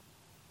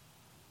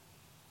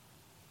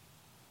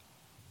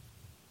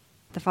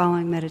The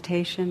following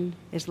meditation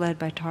is led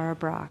by Tara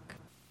Brach.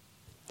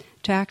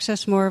 To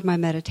access more of my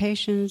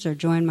meditations or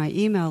join my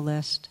email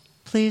list,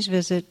 please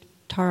visit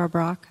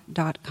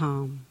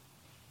tarabrach.com.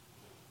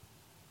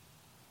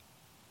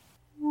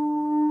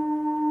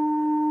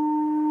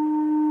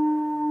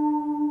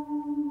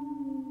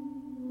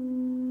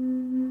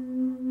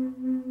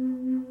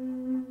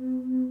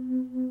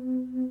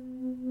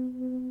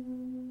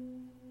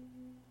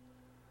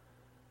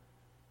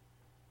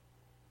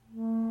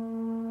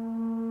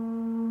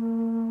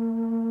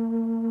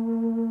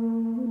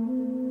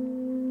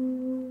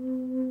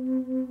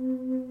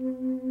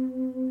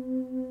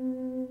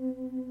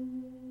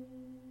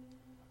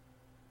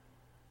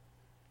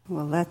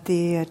 We'll let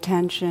the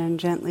attention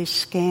gently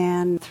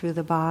scan through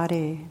the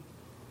body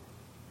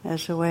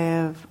as a way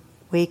of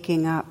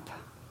waking up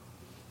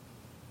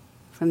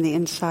from the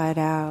inside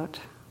out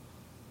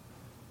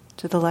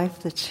to the life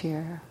that's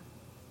here.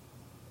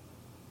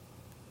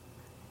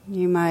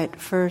 You might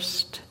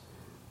first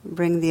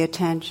bring the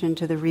attention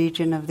to the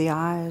region of the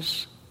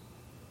eyes.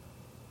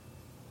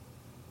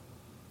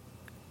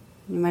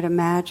 You might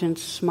imagine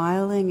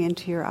smiling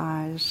into your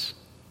eyes,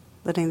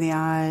 letting the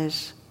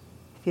eyes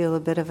feel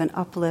a bit of an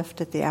uplift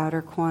at the outer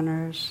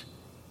corners.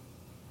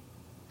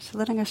 So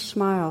letting a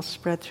smile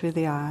spread through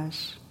the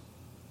eyes.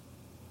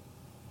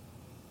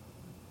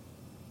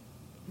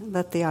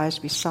 Let the eyes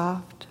be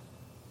soft,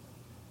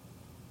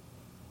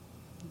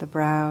 the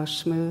brow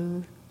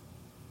smooth.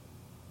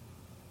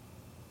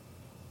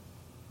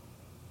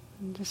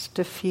 And just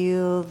to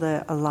feel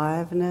the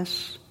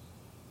aliveness,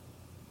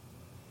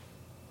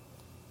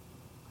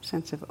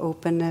 sense of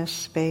openness,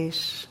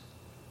 space,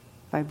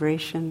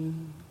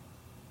 vibration,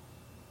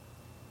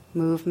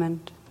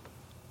 movement.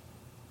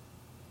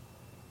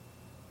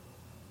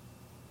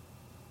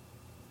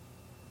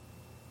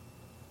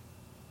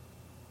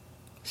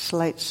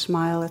 Slight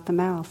smile at the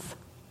mouth.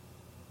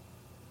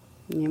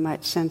 And you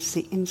might sense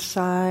the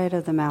inside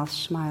of the mouth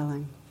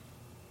smiling.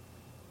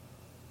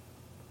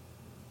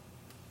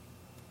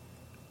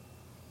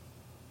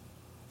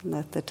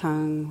 Let the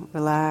tongue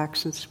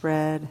relax and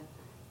spread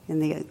in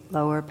the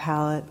lower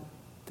palate,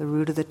 the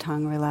root of the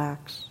tongue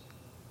relax.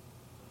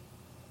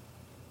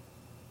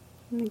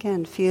 And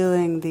again,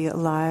 feeling the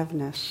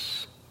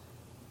aliveness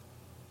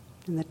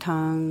in the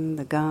tongue,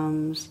 the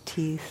gums,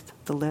 teeth,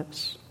 the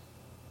lips.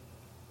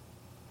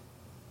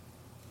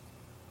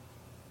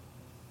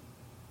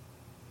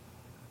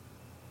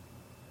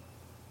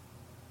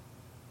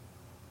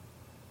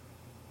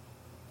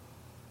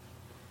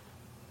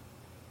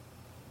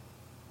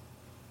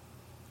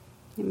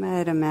 You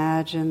might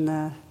imagine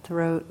the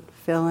throat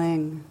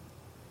filling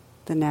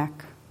the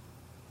neck.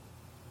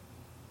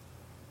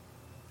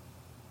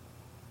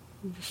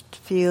 Just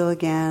feel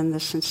again the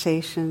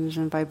sensations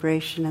and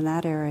vibration in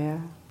that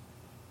area.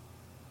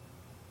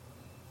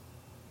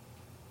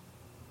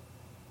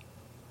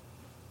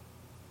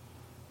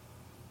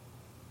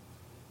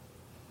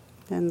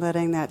 Then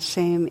letting that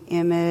same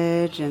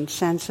image and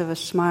sense of a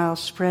smile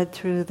spread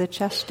through the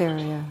chest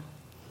area.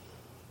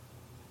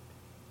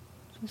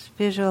 Just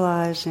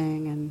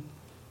visualizing and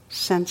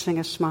sensing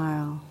a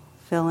smile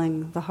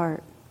filling the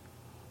heart.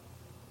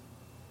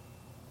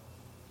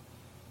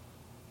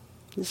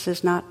 This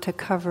is not to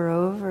cover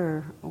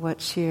over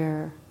what's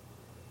here,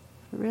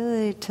 but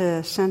really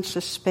to sense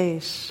a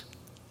space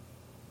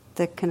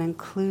that can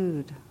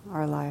include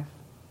our life.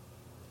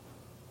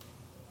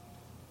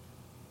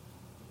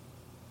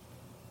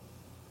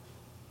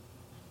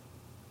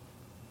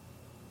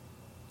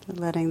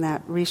 Letting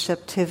that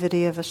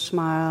receptivity of a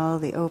smile,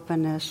 the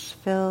openness,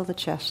 fill the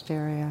chest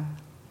area.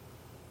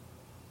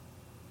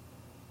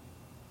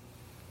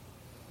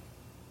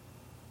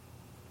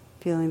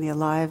 Feeling the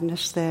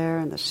aliveness there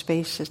and the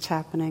space it's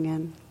happening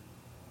in.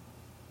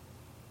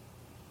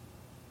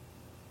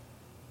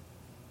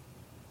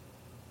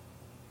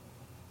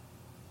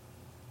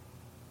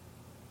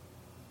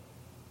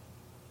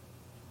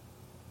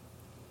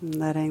 And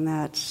letting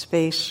that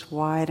space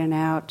widen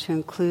out to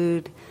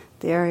include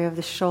the area of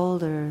the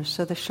shoulders,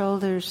 so the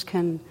shoulders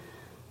can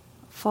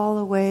fall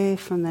away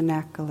from the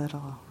neck a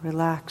little,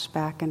 relax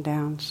back and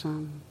down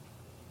some.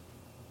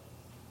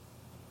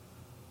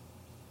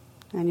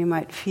 And you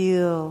might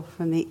feel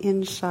from the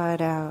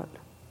inside out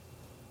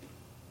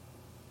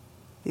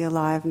the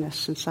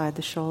aliveness inside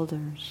the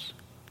shoulders.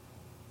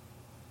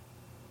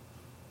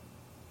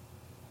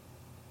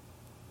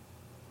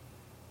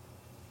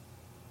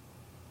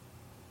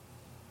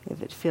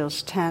 If it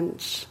feels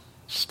tense,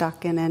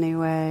 stuck in any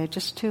way,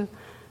 just to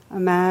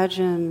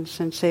imagine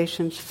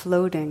sensations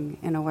floating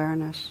in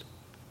awareness.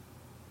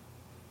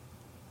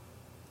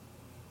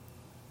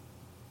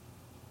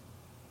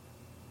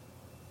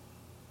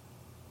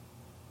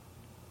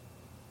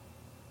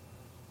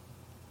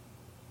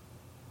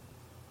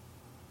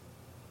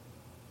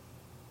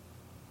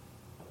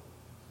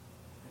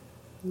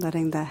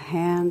 Letting the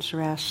hands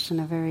rest in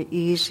a very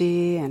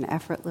easy and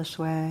effortless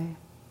way.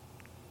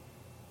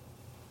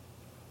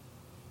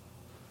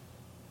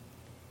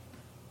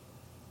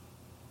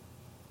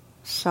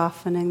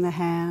 Softening the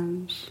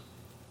hands,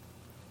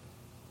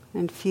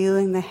 and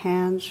feeling the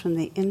hands from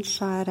the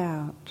inside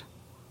out.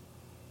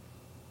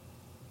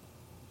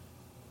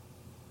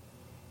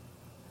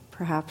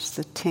 Perhaps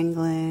the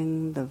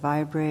tingling, the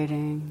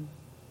vibrating,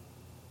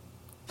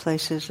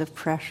 places of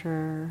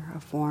pressure,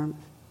 of warmth.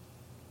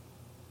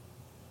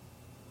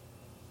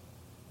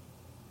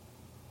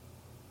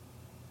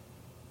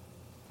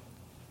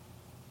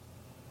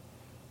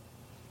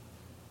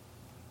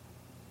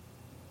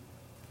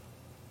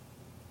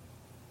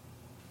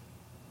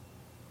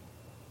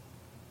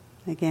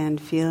 Again,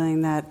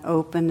 feeling that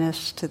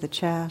openness to the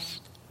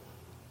chest.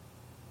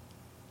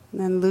 And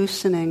then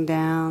loosening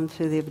down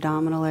through the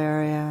abdominal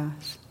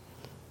areas.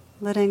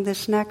 Letting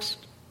this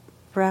next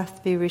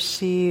breath be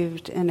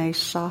received in a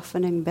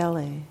softening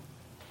belly.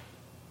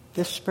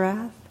 This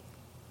breath.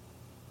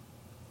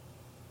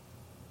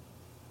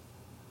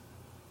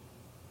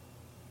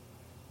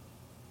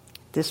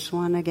 This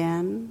one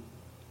again.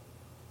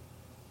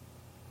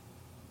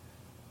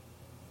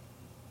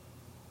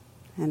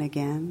 And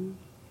again.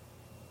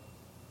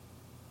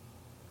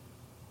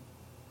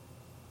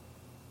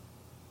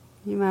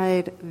 You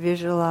might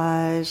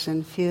visualize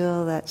and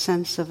feel that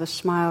sense of a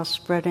smile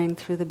spreading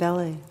through the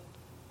belly.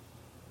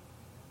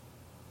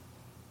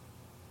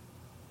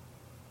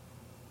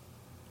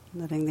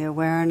 Letting the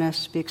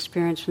awareness be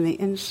experienced from the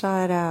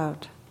inside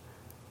out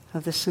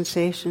of the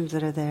sensations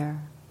that are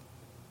there.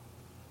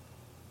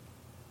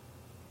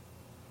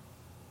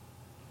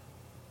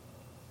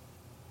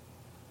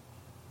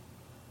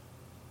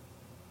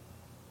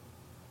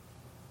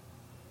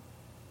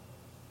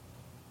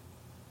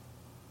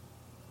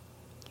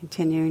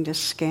 Continuing to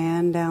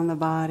scan down the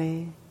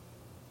body,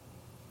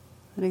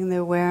 letting the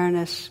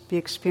awareness be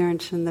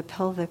experienced in the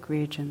pelvic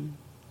region.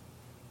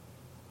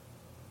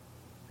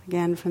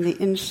 Again, from the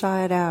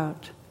inside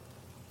out,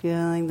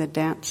 feeling the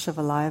dance of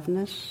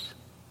aliveness,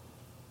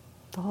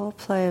 the whole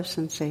play of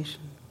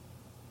sensation.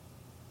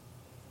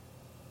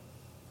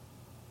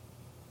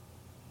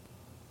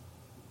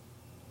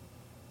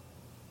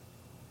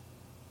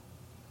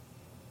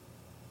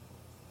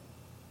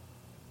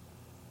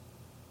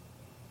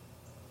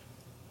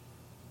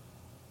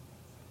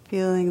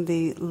 Feeling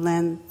the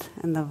length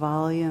and the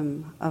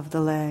volume of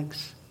the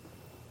legs.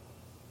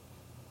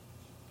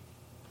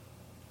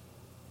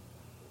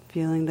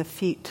 Feeling the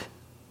feet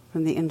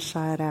from the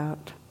inside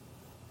out.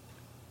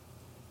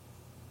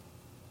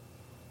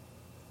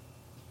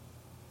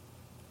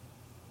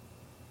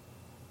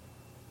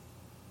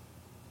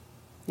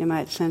 You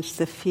might sense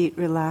the feet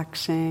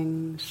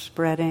relaxing,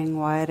 spreading,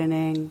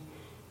 widening,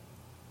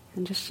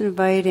 and just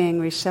inviting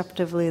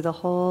receptively the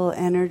whole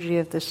energy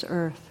of this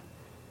earth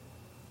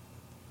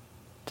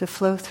to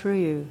flow through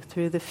you,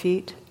 through the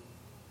feet,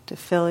 to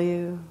fill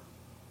you.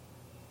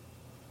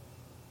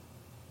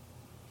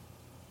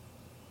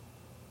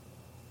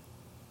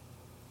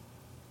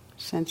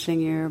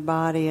 Sensing your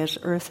body as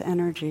earth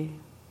energy,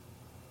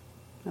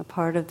 a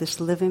part of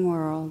this living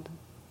world.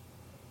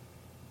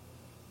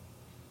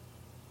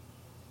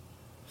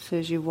 So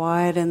as you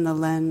widen the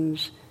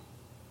lens,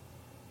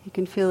 you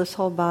can feel this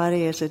whole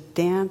body as a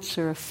dance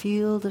or a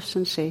field of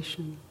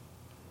sensation.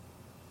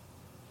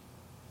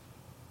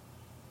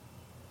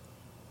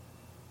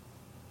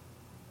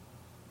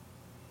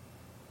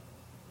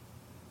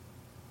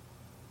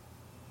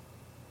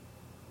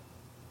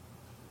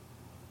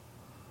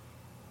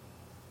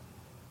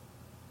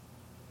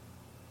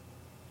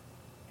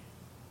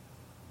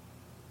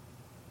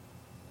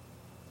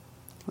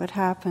 What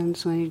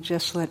happens when you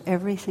just let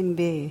everything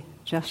be,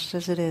 just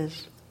as it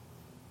is?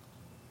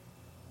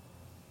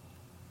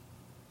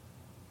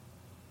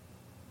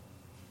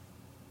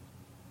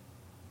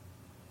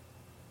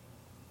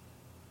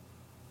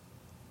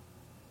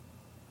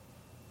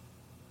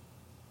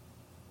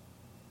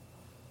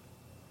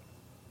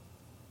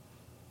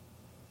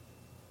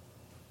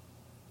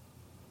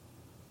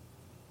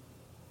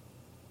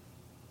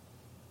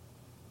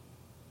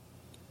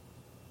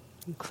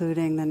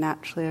 Including the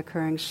naturally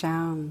occurring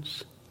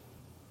sounds.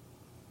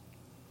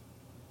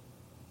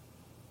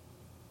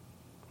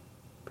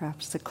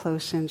 Perhaps the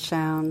close-in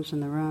sounds in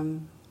the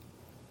room.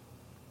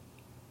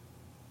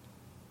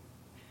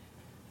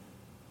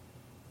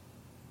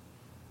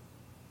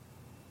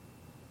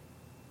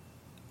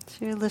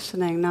 So you're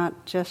listening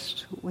not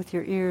just with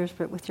your ears,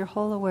 but with your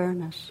whole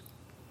awareness.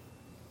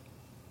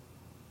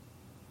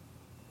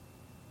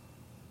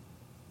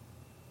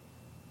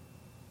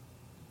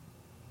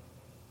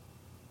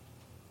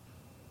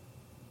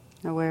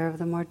 Aware of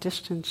the more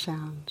distant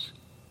sounds.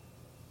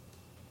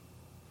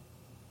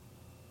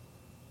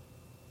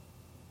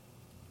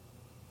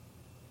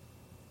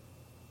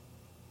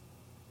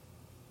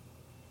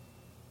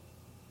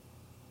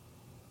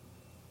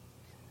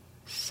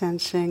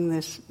 Sensing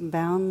this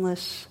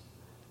boundless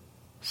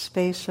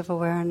space of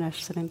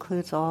awareness that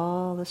includes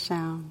all the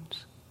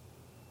sounds.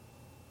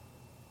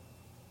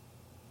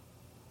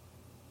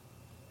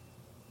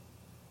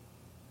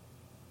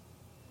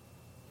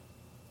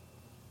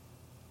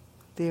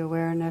 The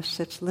awareness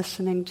that's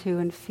listening to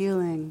and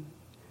feeling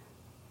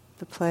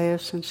the play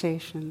of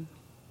sensation.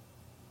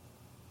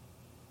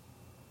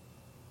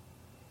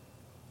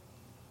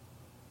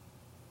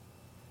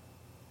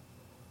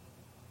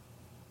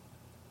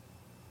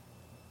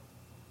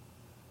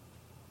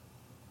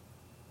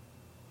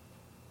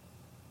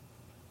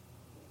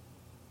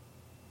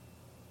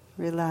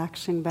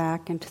 relaxing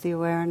back into the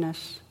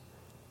awareness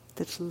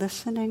that's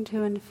listening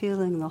to and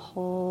feeling the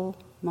whole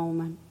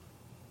moment.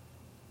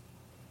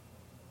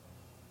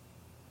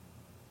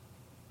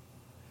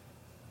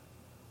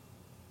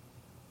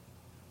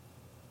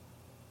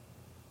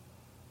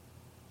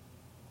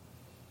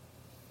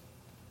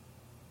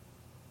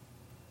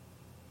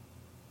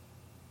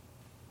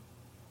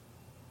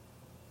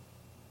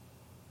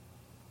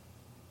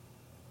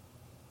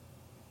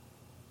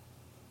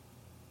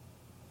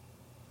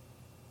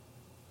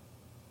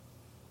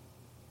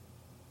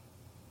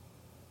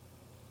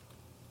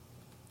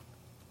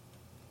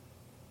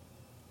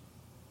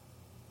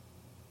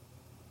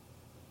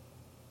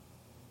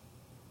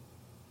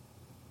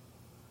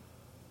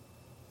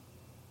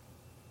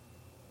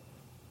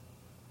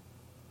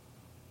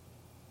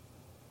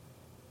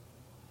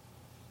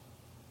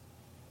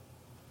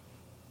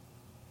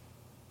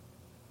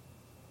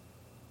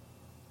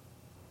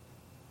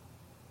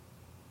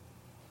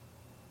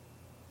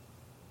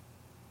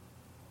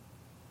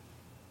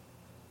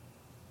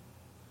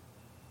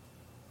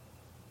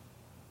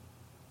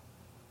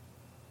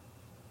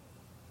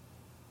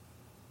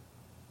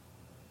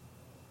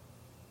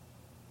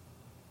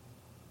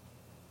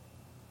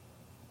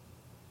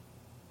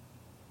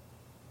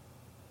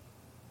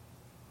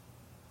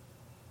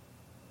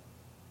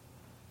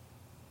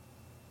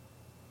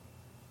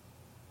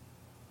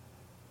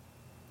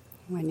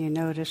 When you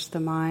notice the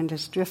mind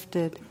has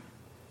drifted,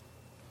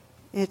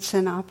 it's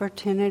an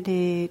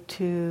opportunity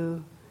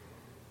to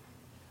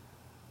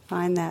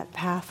find that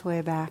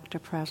pathway back to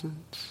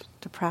presence,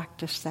 to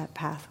practice that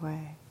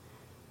pathway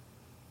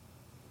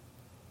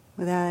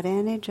without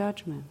any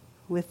judgment,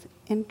 with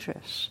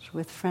interest,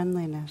 with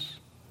friendliness,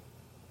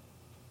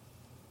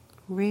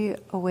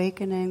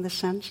 reawakening the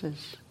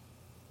senses.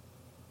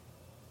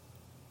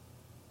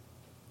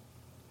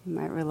 You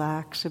might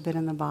relax a bit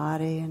in the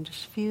body and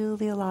just feel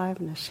the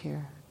aliveness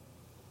here.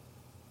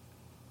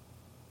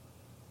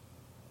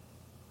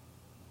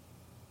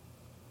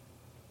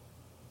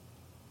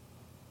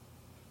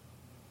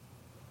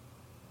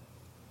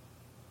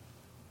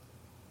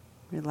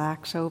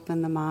 Relax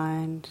open the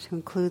mind to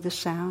include the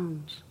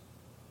sounds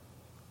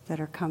that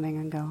are coming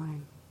and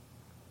going.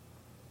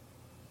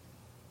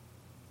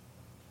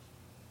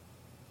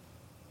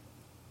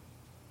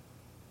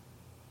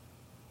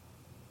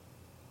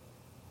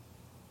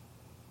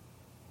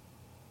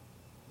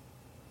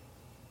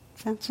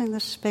 Sensing the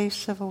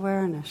space of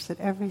awareness that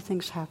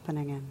everything's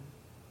happening in.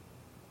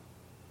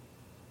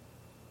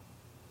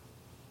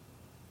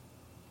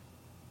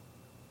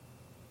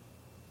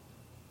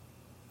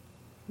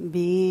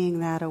 Being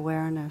that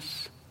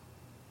awareness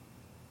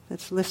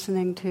that's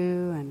listening to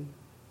and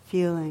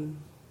feeling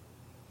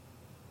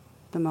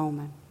the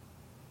moment.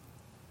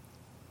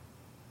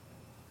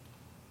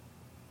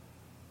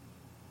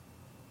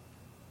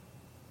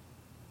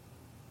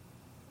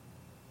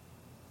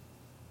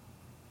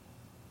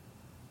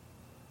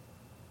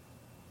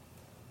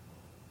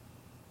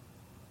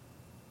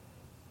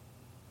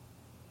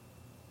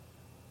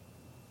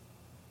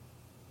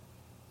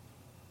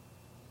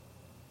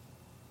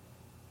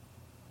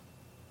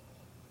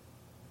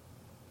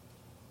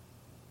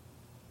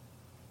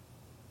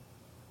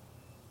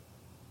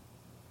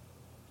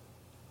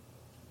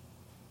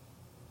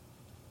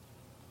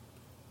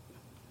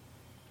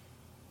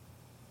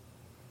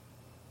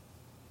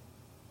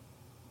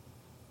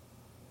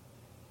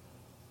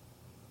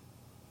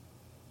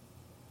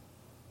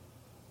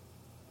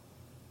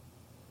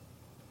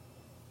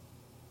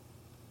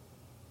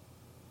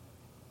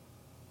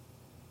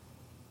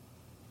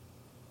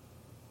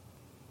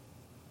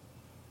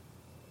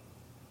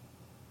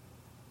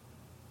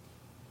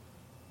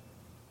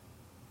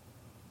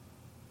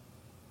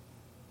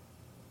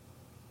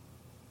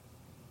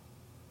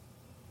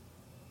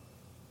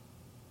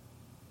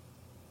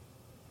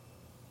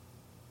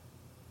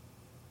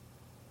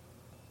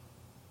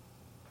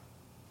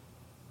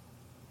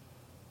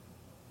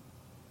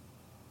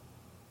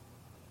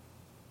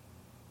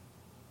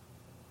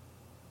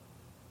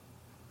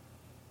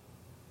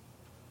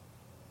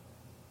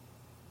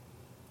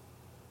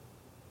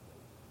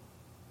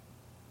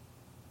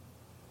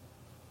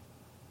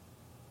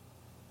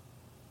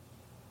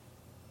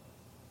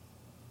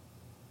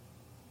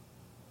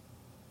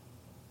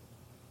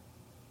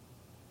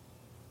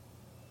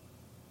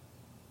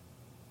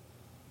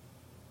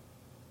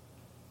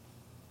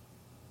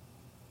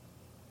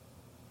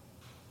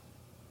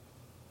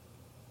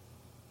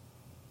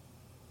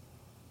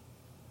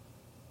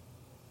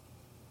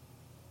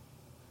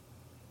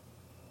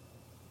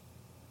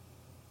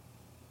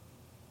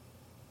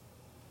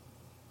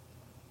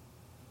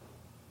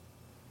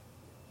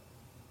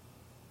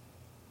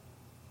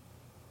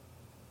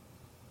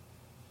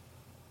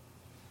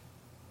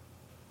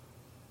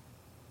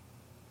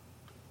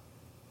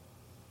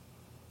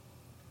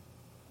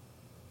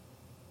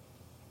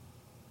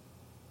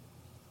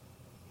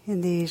 In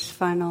these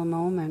final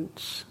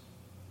moments,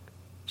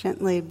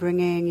 gently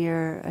bringing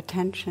your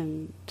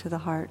attention to the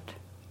heart.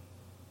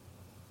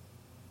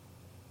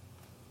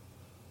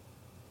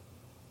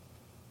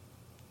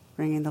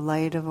 bringing the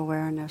light of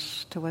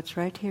awareness to what's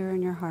right here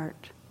in your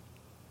heart,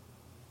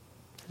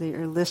 so that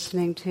you're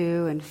listening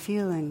to and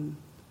feeling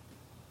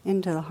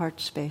into the heart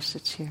space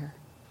that's here.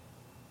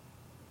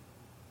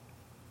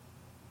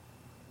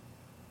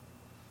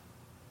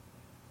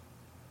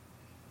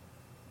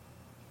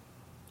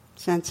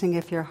 Sensing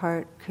if your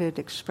heart could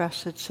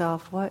express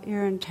itself, what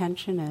your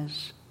intention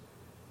is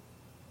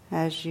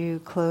as you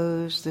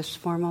close this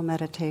formal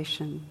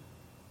meditation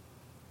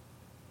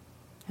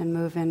and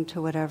move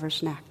into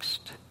whatever's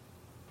next.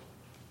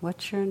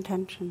 What's your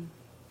intention?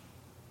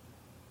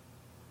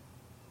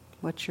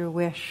 What's your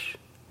wish,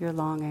 your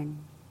longing,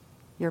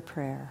 your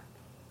prayer?